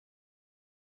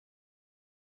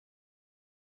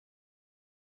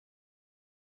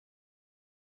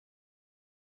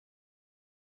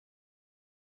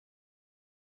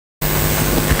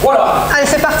Voilà. Allez,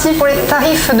 c'est parti pour les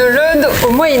tarifs de leude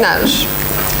au Moyen Âge.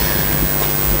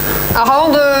 Alors avant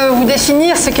de vous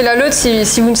définir ce qu'est la leude, si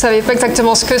vous ne savez pas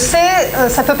exactement ce que c'est,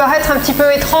 ça peut paraître un petit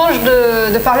peu étrange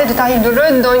de parler de tarifs de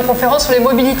leude dans une conférence sur les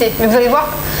mobilités. Mais vous allez voir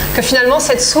que finalement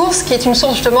cette source, qui est une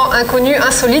source justement inconnue,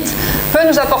 insolite, peut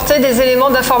nous apporter des éléments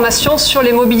d'information sur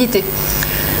les mobilités.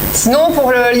 Sinon,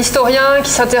 pour l'historien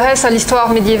qui s'intéresse à l'histoire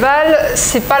médiévale,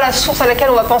 c'est pas la source à laquelle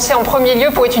on va penser en premier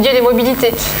lieu pour étudier les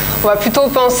mobilités. On va plutôt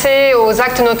penser aux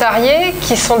actes notariés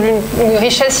qui sont d'une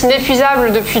richesse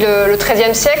inépuisable depuis le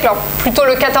XIIIe siècle, alors plutôt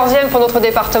le XIVe pour notre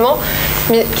département,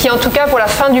 mais qui en tout cas pour la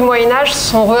fin du Moyen Âge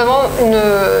sont vraiment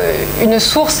une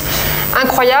source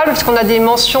incroyable, puisqu'on a des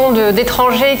mentions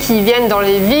d'étrangers qui viennent dans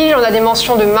les villes, on a des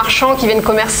mentions de marchands qui viennent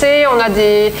commercer, on a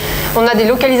des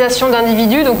localisations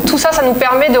d'individus, donc tout ça, ça nous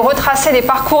permet de retracer les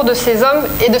parcours de ces hommes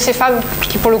et de ces femmes,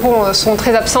 qui pour le coup sont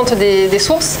très absentes des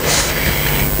sources.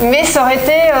 Mais ça aurait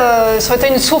été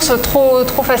une source trop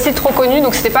facile, trop connue,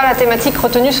 donc ce n'était pas la thématique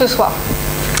retenue ce soir.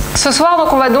 Ce soir,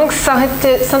 donc, on va donc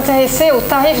s'intéresser aux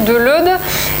tarifs de leude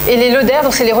et les leudaires,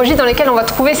 donc c'est les registres dans lesquels on va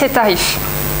trouver ces tarifs.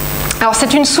 Alors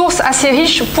c'est une source assez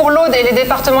riche pour l'Aude et les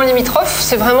départements limitrophes,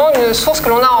 c'est vraiment une source que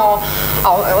l'on a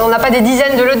Alors, on n'a pas des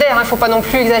dizaines de leudaires, il ne faut pas non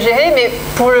plus exagérer, mais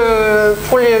pour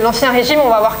l'Ancien Régime, on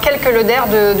va avoir quelques leudaires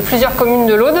de plusieurs communes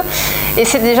de l'Aude, et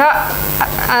c'est déjà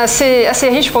assez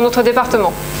riche pour notre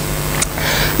département.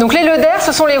 Donc les leudaires,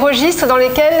 ce sont les registres dans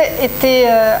lesquels étaient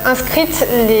inscrites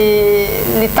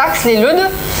les taxes, les leudes.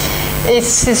 Et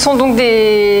ce sont donc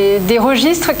des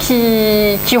registres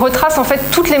qui retracent en fait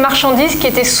toutes les marchandises qui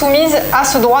étaient soumises à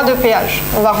ce droit de péage.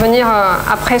 On va revenir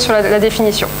après sur la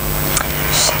définition.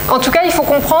 En tout cas, il faut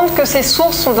comprendre que ces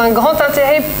sources sont d'un grand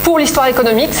intérêt pour l'histoire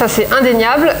économique, ça c'est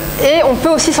indéniable, et on peut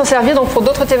aussi s'en servir donc pour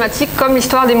d'autres thématiques comme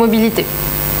l'histoire des mobilités.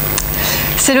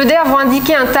 Ces leudaires vont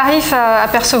indiquer un tarif à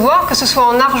percevoir, que ce soit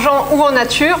en argent ou en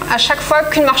nature, à chaque fois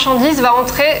qu'une marchandise va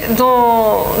entrer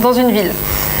dans une ville.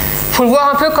 Il faut le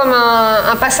voir un peu comme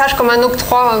un passage, comme un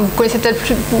octroi. Vous connaissez peut-être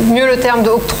mieux le terme de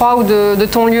octroi ou de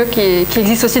ton-lieu qui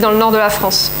existe aussi dans le nord de la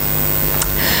France.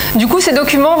 Du coup, ces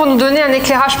documents vont nous donner un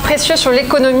éclairage précieux sur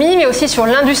l'économie, mais aussi sur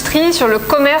l'industrie, sur le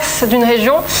commerce d'une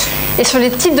région et sur les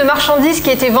types de marchandises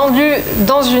qui étaient vendues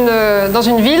dans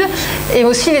une ville, et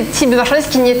aussi les types de marchandises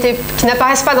qui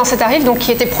n'apparaissent pas dans ces tarifs, donc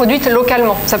qui étaient produites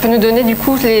localement. Ça peut nous donner du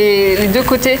coup les deux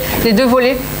côtés, les deux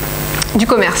volets du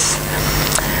commerce.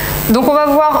 Donc on va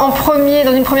voir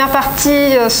dans une première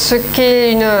partie ce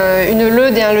qu'est une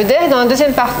leude et un leudaire. Dans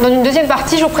une deuxième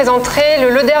partie, je vous présenterai le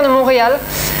leudaire de Montréal,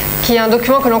 qui est un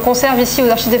document que l'on conserve ici aux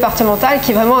archives départementales,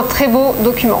 qui est vraiment un très beau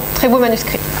document, très beau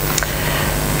manuscrit.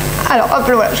 Alors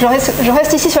hop, voilà, je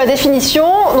reste ici sur la définition.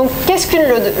 Donc qu'est-ce qu'une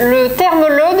leude? Le terme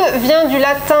leude vient du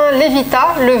latin levita,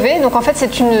 lever. Donc en fait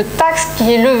c'est une taxe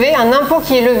qui est levée, un impôt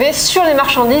qui est levé sur les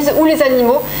marchandises ou les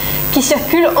animaux qui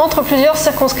circulent entre plusieurs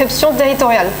circonscriptions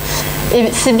territoriales. Et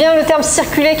c'est bien le terme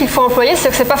circuler qu'il faut employer,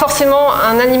 c'est-à-dire que ce n'est pas forcément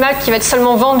un animal qui va être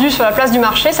seulement vendu sur la place du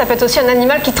marché, ça peut être aussi un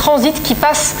animal qui transite, qui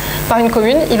passe par une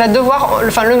commune.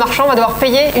 Le marchand va devoir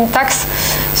payer une taxe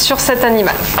sur cet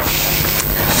animal.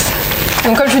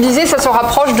 Donc comme je vous disais, ça se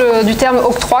rapproche du terme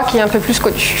octroi qui est un peu plus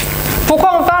connu.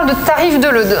 Pourquoi on parle de tarifs de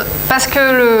leude? Parce que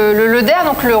le leudaire,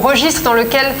 donc le registre dans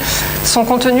lequel sont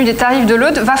contenus les tarifs de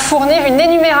leude, va fournir une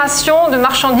énumération de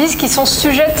marchandises qui sont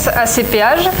sujettes à ces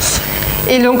péages,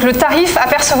 et donc le tarif à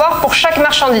percevoir pour chaque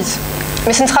marchandise.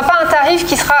 Mais ce ne sera pas un tarif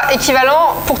qui sera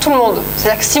équivalent pour tout le monde.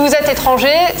 C'est-à-dire que si vous êtes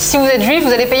étranger, si vous êtes juif,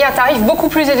 vous allez payer un tarif beaucoup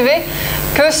plus élevé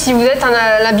que si vous êtes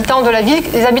un habitant de la ville,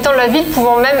 les habitants de la ville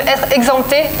pouvant même être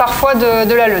exemptés parfois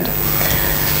de la leude,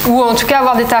 ou en tout cas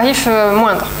avoir des tarifs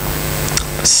moindres.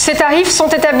 Ces tarifs sont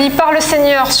établis par le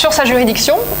seigneur sur sa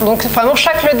juridiction, donc vraiment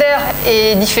chaque leudaire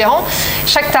est différent,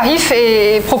 chaque tarif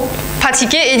est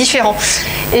pratiqué est différent.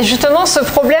 Et justement, ce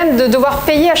problème de devoir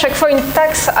payer à chaque fois une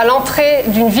taxe à l'entrée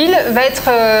d'une ville va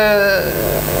être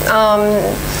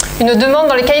une demande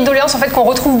dans les cahiers de doléances en fait, qu'on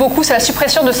retrouve beaucoup, c'est la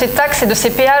suppression de ces taxes et de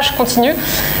ces péages continus,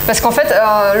 parce qu'en fait,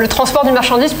 le transport d'une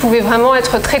marchandise pouvait vraiment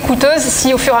être très coûteuse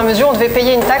si au fur et à mesure on devait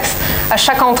payer une taxe à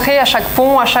chaque entrée, à chaque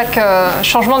pont, à chaque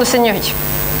changement de seigneurie.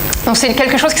 Donc c'est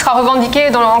quelque chose qui sera revendiqué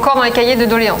encore dans les cahiers de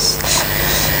doléances.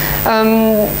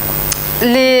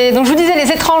 Donc je vous disais,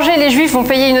 les étrangers et les juifs vont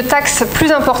payer une taxe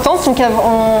plus importante, donc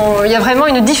il y a vraiment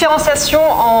une différenciation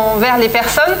envers les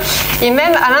personnes et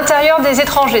même à l'intérieur des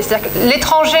étrangers. C'est-à-dire que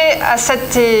l'étranger à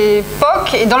cette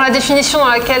époque, et dans la définition dans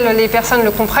laquelle les personnes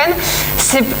le comprennent,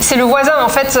 c'est le voisin. En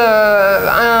fait,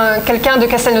 quelqu'un de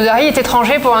Castelnaudary est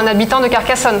étranger pour un habitant de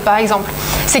Carcassonne, par exemple.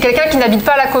 C'est quelqu'un qui n'habite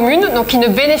pas la commune, donc qui ne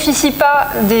bénéficie pas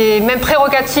des mêmes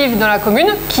prérogatives dans la commune,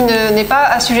 qui n'est pas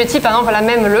assujetti par exemple à la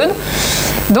même leude,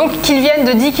 Donc qu'ils viennent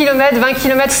de 10 km, 20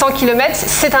 km, 100 km,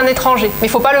 c'est un étranger. Mais il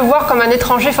ne faut pas le voir comme un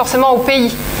étranger forcément au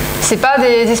pays. Ce n'est pas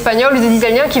des Espagnols ou des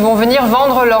Italiens qui vont venir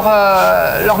vendre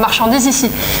leurs marchandises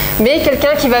ici. Mais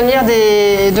quelqu'un qui va venir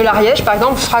de l'Ariège, par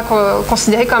exemple, sera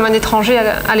considéré comme un étranger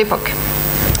à l'époque.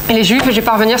 Et les Juifs, je ne vais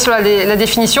pas revenir sur la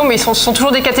définition, mais ce sont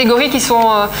toujours des catégories qui sont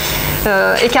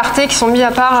écartées, qui sont mises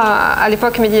à part à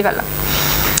l'époque médiévale.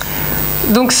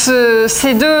 Donc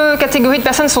ces deux catégories de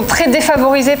personnes sont très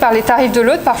défavorisées par les tarifs de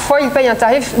leude. Parfois, ils payent un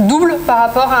tarif double par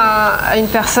rapport à une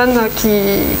personne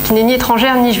qui n'est ni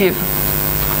étrangère ni juive.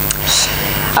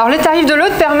 Alors les tarifs de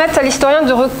leude permettent à l'historien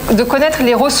de connaître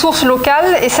les ressources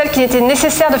locales et celles qu'il était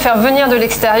nécessaire de faire venir de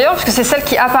l'extérieur, puisque c'est celles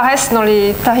qui apparaissent dans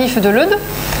les tarifs de leude.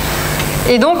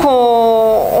 Et donc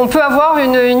on peut avoir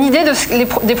une idée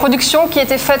des productions qui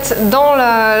étaient faites dans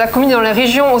la commune et dans les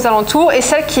régions aux alentours et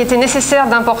celles qui étaient nécessaires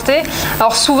d'importer.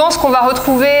 Alors souvent ce qu'on va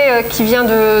retrouver qui vient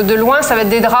de loin, ça va être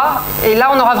des draps. Et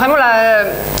là on aura vraiment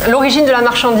l'origine de la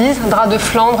marchandise, draps de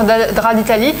Flandre, draps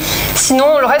d'Italie.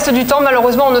 Sinon le reste du temps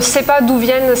malheureusement on ne sait pas d'où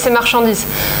viennent ces marchandises.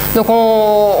 Donc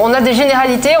on a des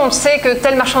généralités, on sait que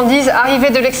telle marchandise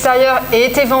arrivait de l'extérieur et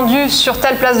était vendue sur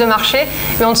telle place de marché,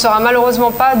 mais on ne saura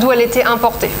malheureusement pas d'où elle était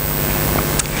importée.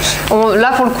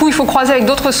 Là, pour le coup, il faut croiser avec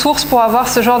d'autres sources pour avoir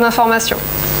ce genre d'informations.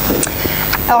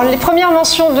 Alors, les premières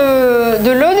mentions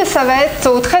de leude, ça va être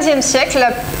au XIIIe siècle.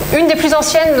 Une des plus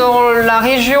anciennes dans la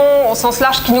région, au sens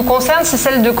large, qui nous concerne, c'est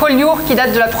celle de Collioure, qui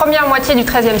date de la première moitié du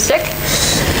XIIIe siècle.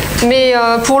 Mais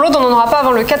pour l'aude, on n'en aura pas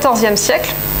avant le XIVe siècle.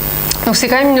 Donc c'est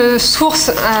quand même une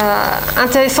source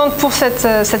intéressante pour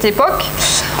cette époque.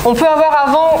 On peut avoir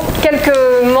avant quelques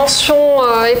mentions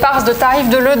éparses de tarifs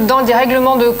de leude dans des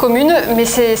règlements de communes, mais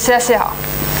c'est assez rare.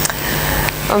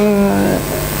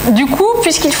 Du coup,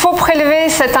 puisqu'il faut prélever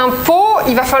cet impôt,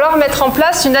 il va falloir mettre en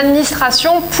place une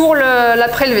administration pour la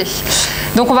prélever.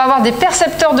 Donc on va avoir des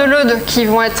percepteurs de leude qui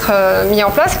vont être mis en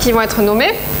place, qui vont être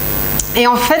nommés. Et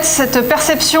en fait, cette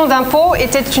perception d'impôt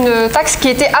était une taxe qui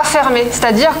était affermée,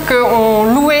 c'est-à-dire qu'on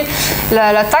louait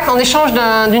la taxe en échange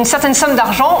d'une certaine somme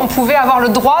d'argent, on pouvait avoir le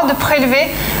droit de prélever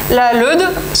la leude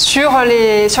sur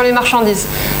les marchandises.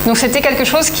 Donc c'était quelque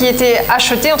chose qui était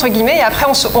acheté, entre guillemets, et après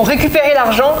on récupérait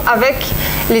l'argent avec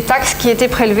les taxes qui étaient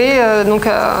prélevées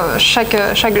chaque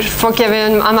fois qu'il y avait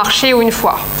un marché ou une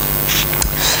foire.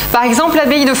 Par exemple,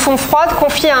 l'abbaye de Fontfroide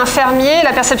confiait à un fermier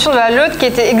la perception de la leude qui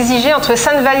était exigée entre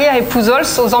Sainte-Vallière et Pouzols,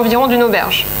 aux environs d'une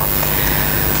auberge.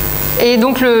 Et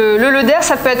donc le leudaire,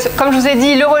 ça peut être, comme je vous ai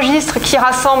dit, le registre qui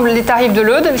rassemble les tarifs de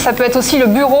leude, mais ça peut être aussi le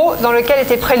bureau dans lequel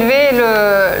était prélevée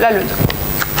la leude.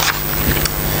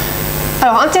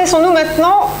 Alors intéressons-nous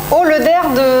maintenant au leudaire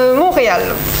de Montréal.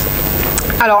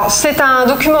 Alors c'est un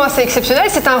document assez exceptionnel,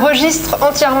 c'est un registre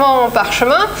entièrement en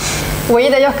parchemin. Vous voyez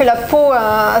d'ailleurs que la peau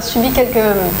a subi quelques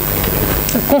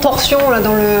contorsions là,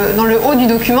 dans le haut du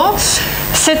document.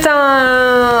 C'est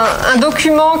un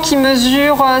document qui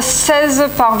mesure 16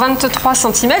 par 23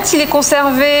 cm. Il est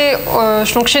conservé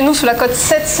donc chez nous sous la cote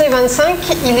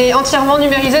 7C25. Il est entièrement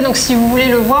numérisé, donc si vous voulez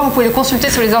le voir, vous pouvez le consulter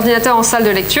sur les ordinateurs en salle de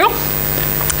lecture.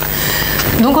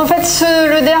 Donc en fait, ce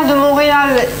leudaire de Montréal,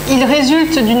 il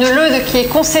résulte d'une leude qui est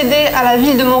concédée à la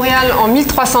ville de Montréal en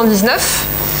 1319.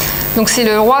 Donc c'est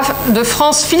le roi de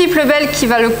France, Philippe le Bel, qui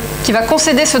va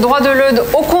concéder ce droit de leude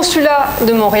au consulat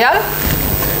de Montréal.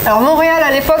 Alors Montréal,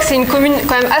 à l'époque, c'est une commune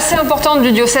quand même assez importante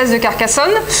du diocèse de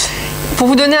Carcassonne. Pour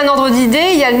vous donner un ordre d'idée,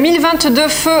 il y a 1022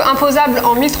 feux imposables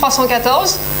en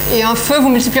 1314. Et un feu, vous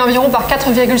multipliez environ par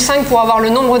 4,5 pour avoir le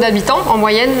nombre d'habitants en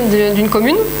moyenne d'une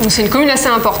commune. Donc c'est une commune assez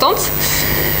importante.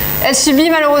 Elle subit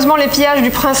malheureusement les pillages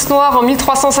du prince noir en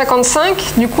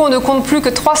 1355. Du coup, on ne compte plus que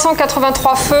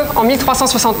 383 feux en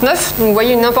 1369. Donc vous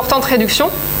voyez une importante réduction.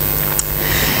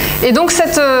 Et donc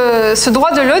ce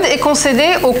droit de leude est concédé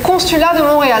au consulat de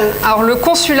Montréal. Alors le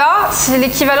consulat, c'est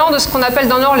l'équivalent de ce qu'on appelle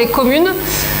dans le Nord les communes.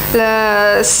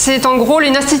 C'est en gros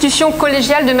une institution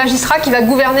collégiale de magistrats qui va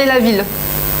gouverner la ville.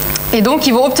 Et donc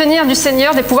ils vont obtenir du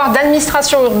seigneur des pouvoirs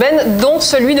d'administration urbaine, dont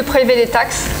celui de prélever les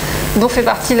taxes, dont fait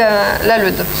partie la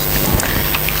leude.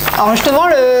 Alors justement,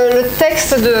 le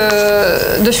texte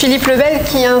de Philippe le Bel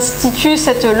qui institue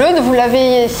cette leude, vous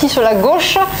l'avez ici sur la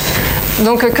gauche.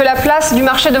 Donc que la place du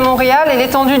marché de Montréal et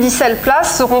l'étendue d'Issel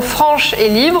place seront franches et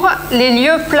libres, les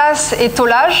lieux, places et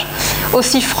tollages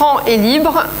aussi francs et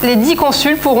libres, les 10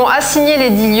 consuls pourront assigner les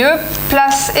 10 lieux,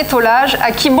 places et tollages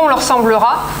à qui bon leur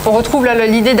semblera, on retrouve là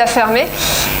l'idée d'affermer,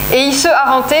 et y se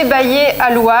arrenter, bailler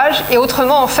à louage et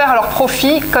autrement en faire à leur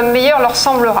profit comme meilleur leur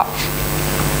semblera.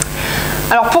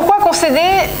 Alors pourquoi concéder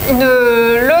une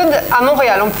leude à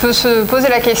Montréal? On peut se poser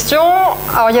la question.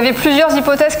 Alors, il y avait plusieurs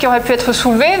hypothèses qui auraient pu être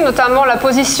soulevées, notamment la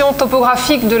position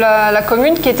topographique de la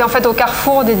commune, qui était en fait au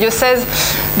carrefour des diocèses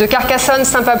de Carcassonne,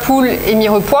 Saint-Papoul et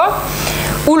Mirepoix,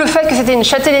 ou le fait que c'était une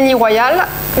châtellenie royale.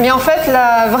 Mais en fait,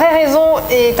 la vraie raison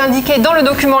est indiquée dans le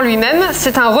document lui-même.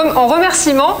 C'est en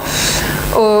remerciement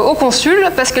au consul,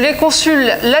 parce que les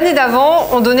consuls, l'année d'avant,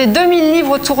 ont donné 2000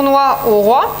 livres tournois au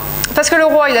roi, parce que le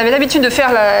roi, il avait l'habitude de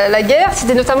faire la guerre,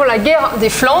 c'était notamment la guerre des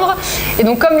Flandres, et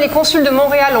donc comme les consuls de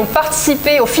Montréal ont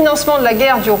participé au financement de la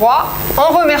guerre du roi,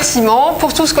 en remerciement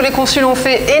pour tout ce que les consuls ont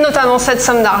fait, et notamment cette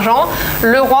somme d'argent,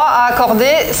 le roi a accordé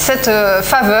cette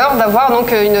faveur d'avoir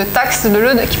donc une taxe de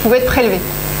leude qui pouvait être prélevée.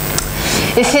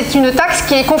 Et c'est une taxe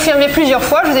qui est confirmée plusieurs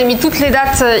fois, je vous ai mis toutes les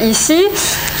dates ici.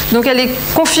 Donc elle est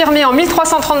confirmée en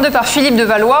 1332 par Philippe de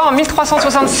Valois, en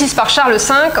 1366 par Charles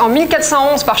V, en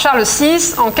 1411 par Charles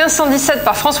VI, en 1517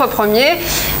 par François Ier,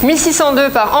 1602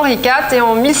 par Henri IV et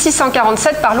en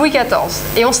 1647 par Louis XIV.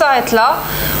 Et on s'arrête là.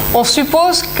 On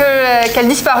suppose qu'elle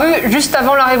disparut juste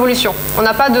avant la Révolution. On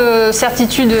n'a pas de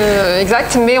certitude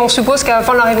exacte, mais on suppose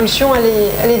qu'avant la Révolution,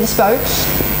 elle est disparue.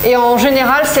 Et en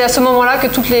général, c'est à ce moment-là que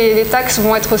toutes les taxes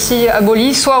vont être aussi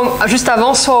abolies, soit juste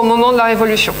avant, soit au moment de la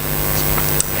Révolution.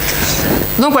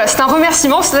 Donc voilà, c'est un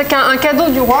remerciement, c'est un cadeau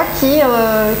du roi qui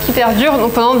perdure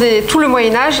donc pendant tout le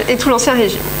Moyen Âge et tout l'Ancien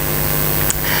Régime.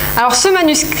 Alors ce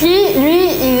manuscrit, lui,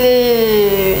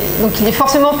 il est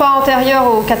forcément pas antérieur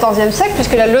au XIVe siècle,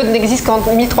 puisque la leude n'existe qu'en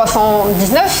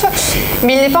 1319,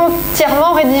 mais il n'est pas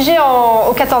entièrement rédigé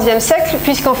au XIVe siècle,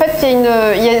 puisqu'en fait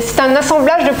c'est un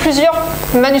assemblage de plusieurs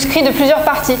manuscrits, de plusieurs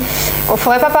parties. On ne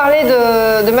faudrait pas parler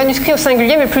de manuscrits au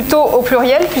singulier, mais plutôt au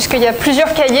pluriel, puisqu'il y a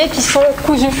plusieurs cahiers qui sont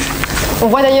cousus. On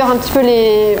voit d'ailleurs un petit peu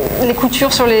les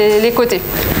coutures sur les côtés.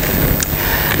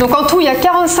 Donc en tout, il y a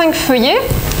 45 feuillets.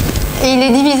 Et il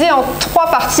est divisé en 3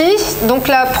 parties. Donc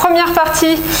la première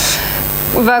partie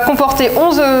va comporter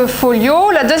 11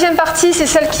 folios. La deuxième partie, c'est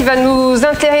celle qui va nous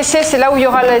intéresser. C'est là où il y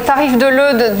aura les tarifs de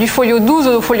leude du folio 12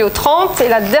 au folio 30. Et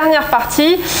la dernière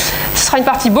partie, ce sera une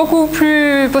partie beaucoup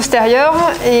plus postérieure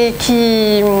et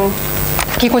qui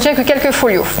contient que quelques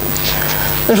folios.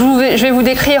 Je vais vous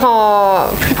décrire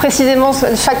plus précisément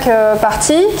chaque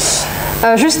partie.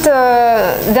 Juste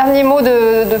dernier mot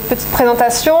de petite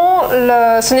présentation.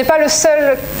 Ce n'est pas le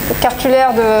seul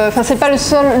c'est pas le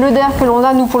seul leudaire que l'on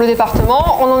a nous pour le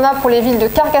département. On en a pour les villes de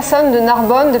Carcassonne, de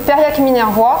Narbonne, de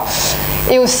Périac-Minervois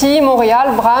et aussi Montréal,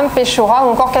 Bram, Péchora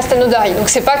ou encore Castelnaudary. Donc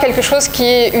c'est pas quelque chose qui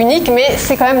est unique, mais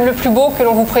c'est quand même le plus beau que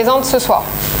l'on vous présente ce soir.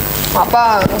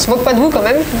 On se moque pas de vous quand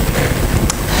même.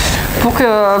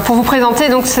 Pour vous présenter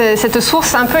donc cette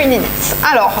source un peu inédite.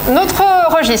 Alors, notre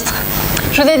registre.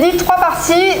 Je vous ai dit 3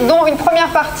 parties, dont une première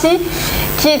partie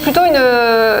qui est plutôt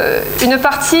une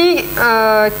partie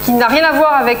qui n'a rien à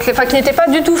voir avec, qui n'était pas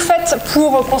du tout faite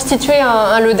pour constituer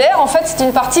un leudaire. En fait, c'était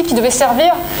une partie qui devait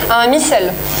servir à un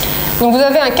missel. Donc vous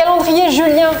avez un calendrier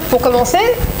julien pour commencer,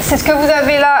 c'est ce que vous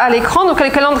avez là à l'écran. Donc le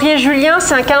calendrier julien,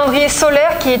 c'est un calendrier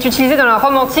solaire qui est utilisé dans la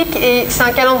Rome antique et c'est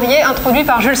un calendrier introduit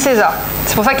par Jules César.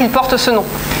 C'est pour ça qu'il porte ce nom.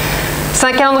 C'est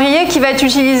un calendrier qui va être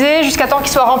utilisé jusqu'à temps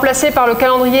qu'il soit remplacé par le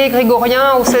calendrier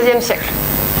grégorien au XVIe siècle.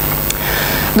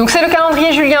 Donc c'est le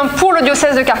calendrier julien pour le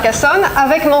diocèse de Carcassonne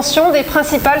avec mention des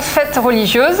principales fêtes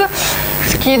religieuses,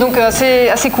 ce qui est donc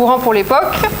assez courant pour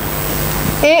l'époque.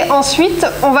 Et ensuite,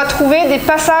 on va trouver des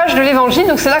passages de l'évangile.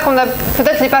 Donc c'est là qu'on a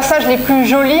peut-être les passages les plus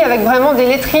jolis avec vraiment des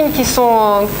lettrines qui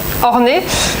sont ornées,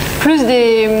 plus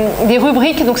des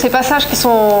rubriques, donc ces passages qui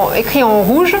sont écrits en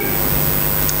rouge.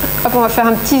 Hop, on va faire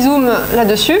un petit zoom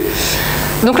là-dessus.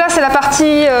 Donc là, c'est la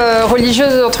partie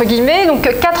religieuse, entre guillemets. Donc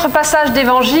 4 passages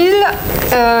d'évangile,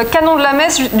 du canon de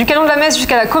la messe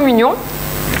jusqu'à la communion.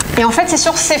 Et en fait, c'est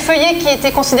sur ces feuillets qui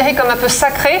étaient considérés comme un peu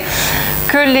sacrés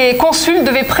que les consuls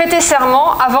devaient prêter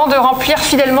serment avant de remplir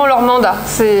fidèlement leur mandat.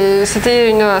 Ça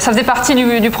faisait partie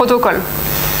du protocole.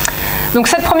 Donc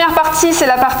cette première partie, c'est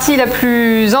la partie la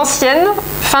plus ancienne,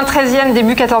 fin 13e,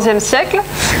 début 14e siècle.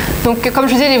 Donc comme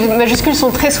je disais, les majuscules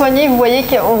sont très soignées. Vous voyez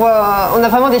qu'on a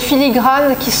vraiment des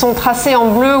filigranes qui sont tracés en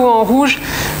bleu ou en rouge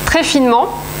très finement.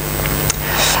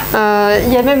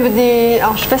 Il y a même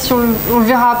alors je ne sais pas si on le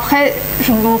verra après, je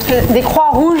vais vous montrer des croix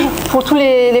rouges pour tous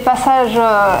les passages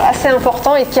assez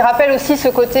importants et qui rappellent aussi ce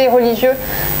côté religieux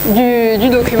du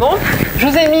document. Je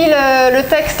vous ai mis le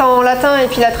texte en latin et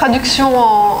puis la traduction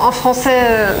en français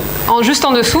juste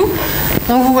en dessous.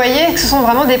 Donc vous voyez que ce sont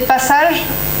vraiment des passages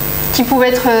qui pouvaient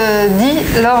être dits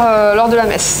lors de la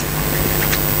messe.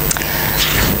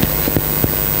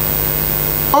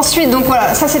 Ensuite, donc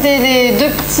voilà, ça c'était les 2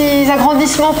 petits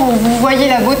agrandissements pour que vous voyez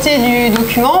la beauté du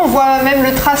document. On voit même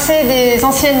le tracé des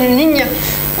anciennes lignes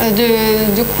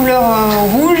de couleur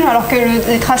rouge, alors que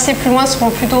les tracés plus loin seront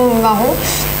plutôt marron,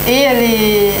 et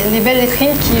les belles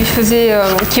lettrines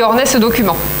qui ornaient ce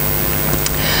document.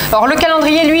 Alors le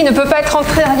calendrier, lui, ne peut pas être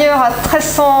antérieur à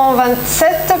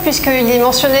 1327, puisqu'il est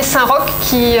mentionné Saint-Roch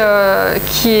qui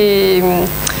est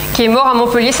mort à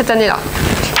Montpellier cette année-là.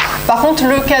 Par contre,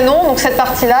 le canon, donc cette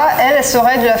partie-là, elle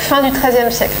serait de la fin du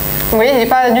XIIIe siècle. Vous voyez, il n'est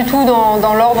pas du tout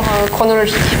dans l'ordre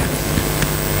chronologique.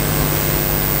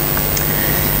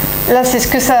 Là, c'est ce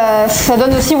que ça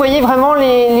donne aussi. Vous voyez vraiment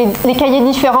les cahiers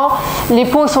différents. Les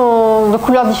pots sont de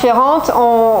couleurs différentes.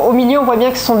 Au milieu, on voit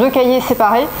bien que ce sont deux cahiers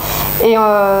séparés et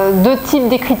deux types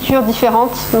d'écriture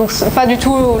différentes. Donc, pas du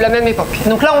tout la même époque.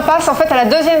 Donc là, on passe en fait à la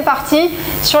deuxième partie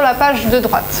sur la page de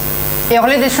droite. Et alors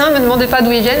les dessins, ne me demandez pas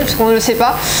d'où ils viennent, puisqu'on ne le sait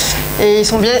pas. Et ils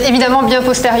sont évidemment bien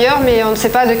postérieurs, mais on ne sait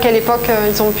pas à quelle époque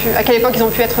ils ont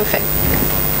pu être faits.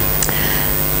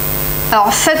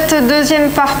 Alors cette deuxième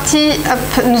partie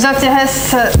nous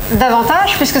intéresse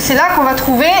davantage, puisque c'est là qu'on va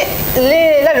trouver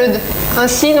la leude.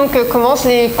 Ainsi donc commencent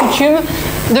les coutumes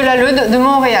de la leude de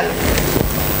Montréal.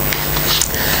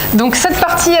 Donc cette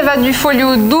partie, elle va du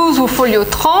folio 12 au folio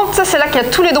 30. C'est là qu'il y a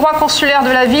tous les droits consulaires de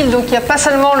la ville. Donc il n'y a pas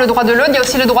seulement le droit de l'Aude, il y a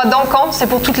aussi le droit d'encan. C'est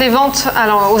pour toutes les ventes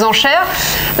aux enchères.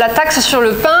 La taxe sur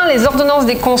le pain, les ordonnances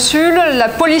des consuls, la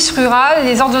police rurale,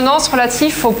 les ordonnances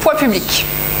relatives au poids public.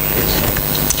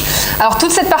 Alors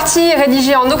toute cette partie est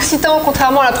rédigée en occitan,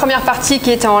 contrairement à la première partie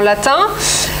qui était en latin.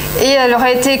 Et elle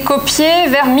aurait été copiée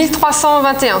vers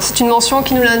 1321. C'est une mention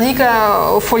qui nous l'indique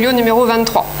au folio numéro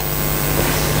 23.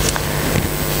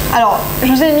 Alors, je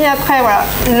vous ai mis après voilà,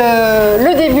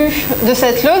 le début de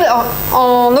cette leude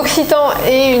en occitan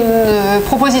et une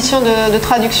proposition de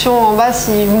traduction en bas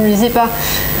si vous ne lisez pas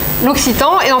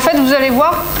l'occitan. Et en fait, vous allez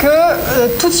voir que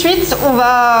tout de suite, on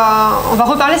va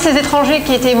reparler de ces étrangers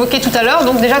qui étaient évoqués tout à l'heure.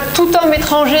 Donc déjà, tout homme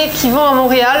étranger qui vend à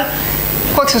Montréal,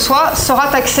 quoi que ce soit, sera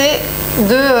taxé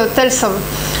de telle somme.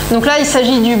 Donc là, il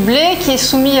s'agit du blé qui est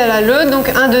soumis à la leude, donc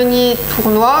un denier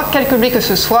tournois, quelque blé que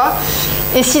ce soit.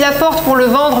 Et s'il apporte pour le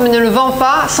vendre mais ne le vend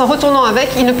pas, s'en retournant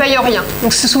avec, il ne paye rien.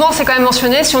 Donc souvent c'est quand même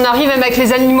mentionné, si on arrive même avec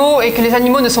les animaux et que les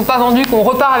animaux ne sont pas vendus, qu'on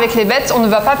repart avec les bêtes, on ne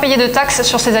va pas payer de taxes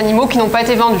sur ces animaux qui n'ont pas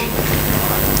été vendus.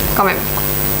 Quand même.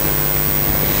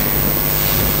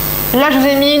 Là je vous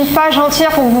ai mis une page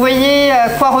entière pour que vous voyez à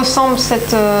quoi ressemble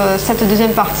cette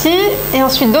deuxième partie. Et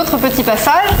ensuite d'autres petits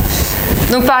passages.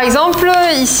 Donc par exemple,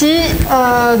 ici,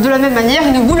 de la même manière,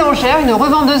 une boulangère, une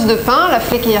revendeuse de pain, la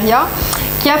flequeria,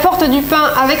 qui apporte du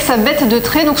pain avec sa bête de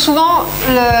trait. Donc souvent,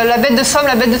 la bête de somme,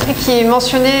 la bête de trait qui est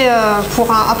mentionnée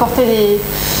pour apporter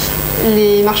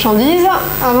les marchandises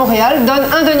à Montréal, donne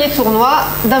un denier tournois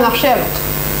d'un marché à l'autre.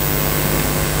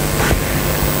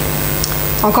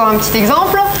 Encore un petit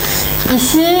exemple.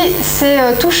 Ici,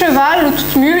 c'est tout cheval ou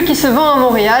toute mule qui se vend à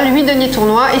Montréal, 8 deniers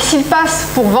tournois. Et s'il passe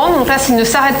pour vendre, donc là, s'il ne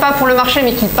s'arrête pas pour le marché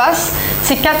mais qu'il passe,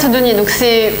 c'est 4 deniers. Donc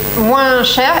c'est moins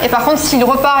cher. Et par contre, s'il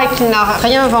repart et qu'il n'a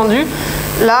rien vendu,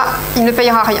 là, il ne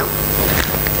payera rien.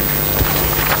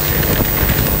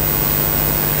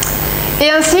 Et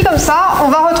ainsi, comme ça, on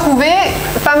va retrouver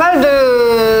pas mal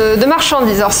de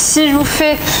marchandises. Alors, si je vous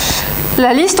fais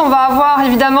la liste, on va avoir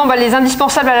évidemment les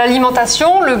indispensables à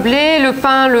l'alimentation, le blé, le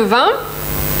pain, le vin.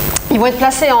 Ils vont être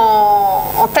placés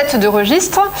en tête de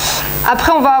registre.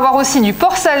 Après, on va avoir aussi du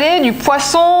porc salé, du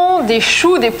poisson, des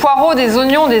choux, des poireaux, des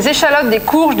oignons, des échalotes, des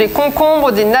courges, des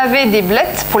concombres, des navets, des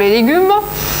blettes pour les légumes.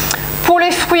 Pour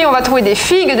les fruits, on va trouver des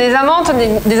figues, des amandes,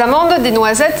 des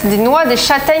noisettes, des noix, des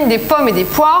châtaignes, des pommes et des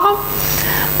poires.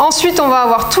 Ensuite, on va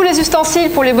avoir tous les ustensiles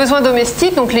pour les besoins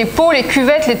domestiques, donc les pots, les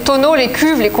cuvettes, les tonneaux, les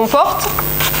cuves, les comportes.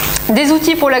 Des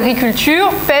outils pour l'agriculture,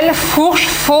 pelles, fourches,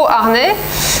 faux, harnais.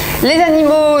 Les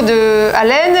animaux de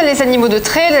haleine, les animaux de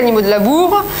trait, les animaux de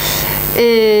labour.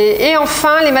 Et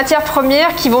enfin, les matières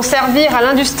premières qui vont servir à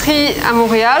l'industrie à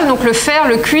Montréal, donc le fer,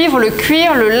 le cuivre, le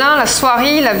cuir, le lin, la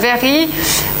soierie, la verrerie,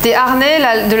 des harnais,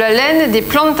 de la laine, des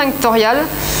plantes tinctoriales.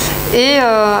 Et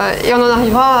on en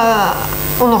arrivera à...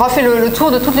 On aura fait le tour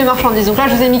de toutes les marchandises. Donc là,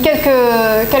 je vous ai mis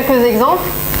quelques exemples.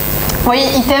 Vous voyez,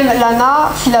 item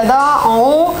lana, filada en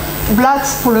haut, blatt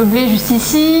pour le blé juste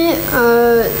ici.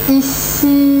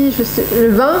 Ici,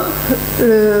 le vin,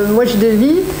 le moèche de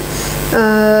vie.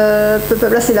 Là,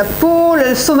 c'est la peau.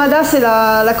 Le somada, c'est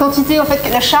la quantité, en fait,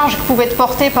 la charge qui pouvait être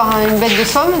portée par une bête de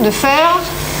somme, de fer.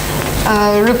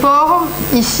 Le porc,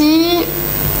 ici.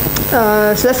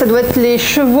 Là, ça doit être les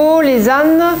chevaux, les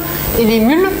ânes et les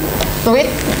mules. Donc,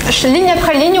 ligne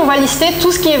après ligne, on va lister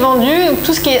tout ce qui est vendu,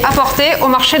 tout ce qui est apporté au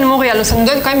marché de Montréal. Donc, ça nous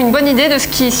donne quand même une bonne idée de ce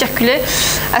qui circulait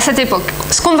à cette époque.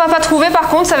 Ce qu'on ne va pas trouver, par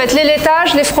contre, ça va être les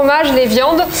laitages, les fromages, les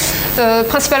viandes.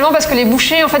 principalement parce que les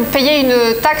bouchers en fait, payaient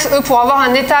une taxe, eux, pour avoir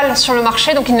un étal sur le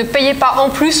marché, donc ils ne payaient pas en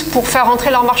plus pour faire rentrer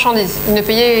leurs marchandises, ils ne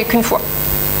payaient qu'une fois.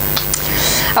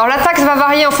 Alors la taxe va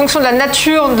varier en fonction de la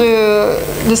nature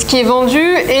de ce qui est vendu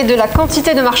et de la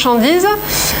quantité de marchandises.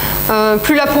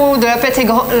 Plus la peau de la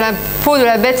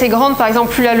bête est grande, par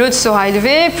exemple, plus la leude sera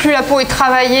élevée. Plus la peau est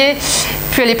travaillée,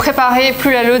 plus elle est préparée,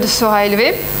 plus la leude sera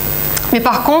élevée. Mais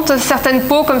par contre, certaines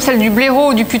peaux, comme celle du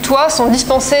blaireau ou du putois, sont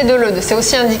dispensées de leude. C'est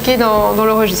aussi indiqué dans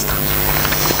le registre.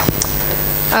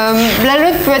 La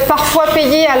leude peut être parfois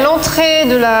payée à l'entrée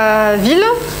de la ville.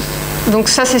 Donc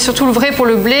ça, c'est surtout vrai pour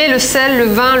le blé, le sel, le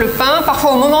vin, le pain.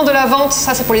 Parfois, au moment de la vente,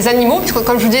 ça c'est pour les animaux, puisque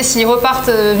comme je vous disais, s'ils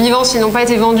repartent vivants, s'ils n'ont pas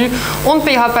été vendus, on ne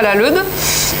payera pas la leude.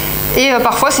 Et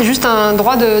parfois, c'est juste un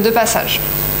droit de passage.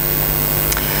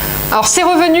 Alors ces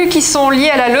revenus qui sont liés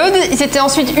à la leude, ils étaient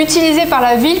ensuite utilisés par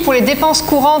la ville pour les dépenses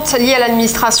courantes liées à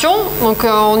l'administration. Donc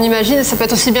on imagine, ça peut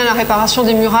être aussi bien la réparation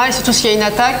des murailles, surtout s'il y a une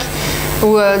attaque,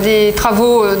 ou des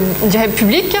travaux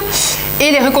publics,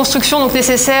 et les reconstructions donc,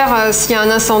 nécessaires s'il y a un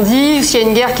incendie ou s'il y a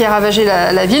une guerre qui a ravagé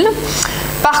la ville.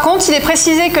 Par contre, il est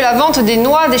précisé que la vente des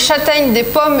noix, des châtaignes, des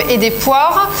pommes et des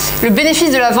poires, le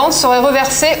bénéfice de la vente serait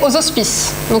reversé aux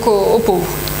hospices, donc aux pauvres.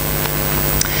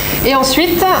 Et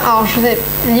ensuite, alors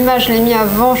l'image je l'ai mis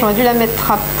avant, j'aurais dû la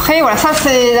mettre après. Voilà, ça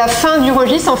c'est la fin du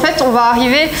registre. En fait, on va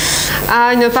arriver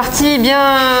à une partie bien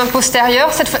postérieure.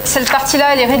 Cette partie-là,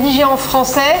 elle est rédigée en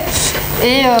français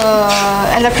et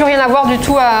elle n'a plus rien à voir du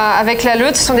tout avec la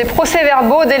leude. Ce sont des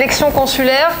procès-verbaux d'élections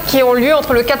consulaires qui ont lieu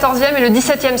entre le XIVe et le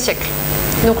XVIIe siècle.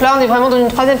 Donc là, on est vraiment dans une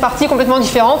troisième partie complètement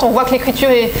différente. On voit que l'écriture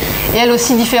est elle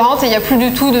aussi différente et il n'y a plus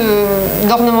du tout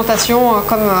d'ornementation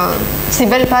comme ces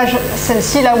belles pages,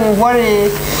 celle-ci, là où on voit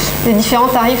les différents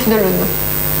tarifs de leude.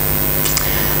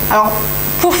 Alors,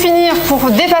 pour finir, pour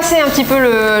dépasser un petit peu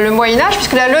le Moyen Âge,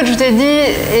 puisque la leude, je vous ai dit,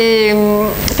 est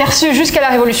perçue jusqu'à la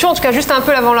Révolution, en tout cas juste un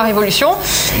peu avant la Révolution,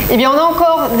 eh bien on a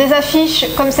encore des affiches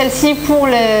comme celle-ci pour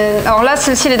les... Alors là,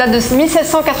 celle-ci, les dates de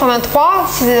 1783,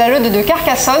 c'est la leude de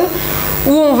Carcassonne,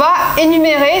 où on va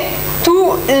énumérer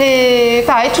toutes les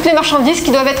marchandises qui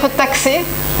doivent être taxées.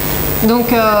 Donc,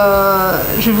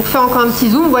 je vais vous refaire encore un petit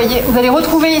zoom. Vous voyez, vous allez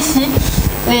retrouver ici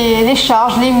les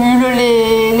charges, les mules,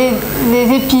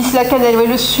 les épices, la cannelle,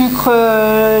 le sucre,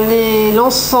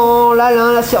 l'encens, la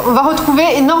lin, la cire. On va retrouver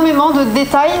énormément de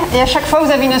détails et à chaque fois, vous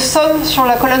avez une somme sur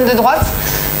la colonne de droite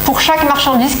pour chaque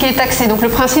marchandise qui est taxée. Donc le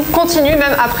principe continue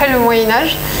même après le Moyen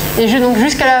Âge et donc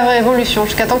jusqu'à la Révolution,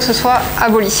 jusqu'à temps que ce soit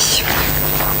aboli.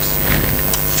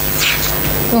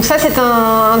 Donc ça c'est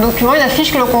un document, une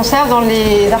affiche que l'on conserve dans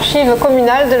les archives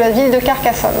communales de la ville de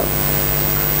Carcassonne.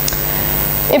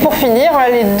 Et pour finir, voilà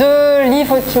les deux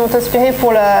livres qui m'ont inspiré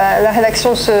pour la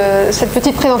rédaction de cette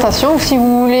petite présentation. Si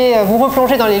vous voulez vous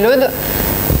replonger dans les leudes,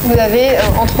 vous avez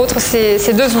entre autres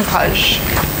ces deux ouvrages.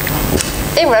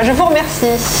 Et voilà, je vous remercie.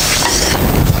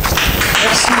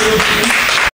 Merci Elodie.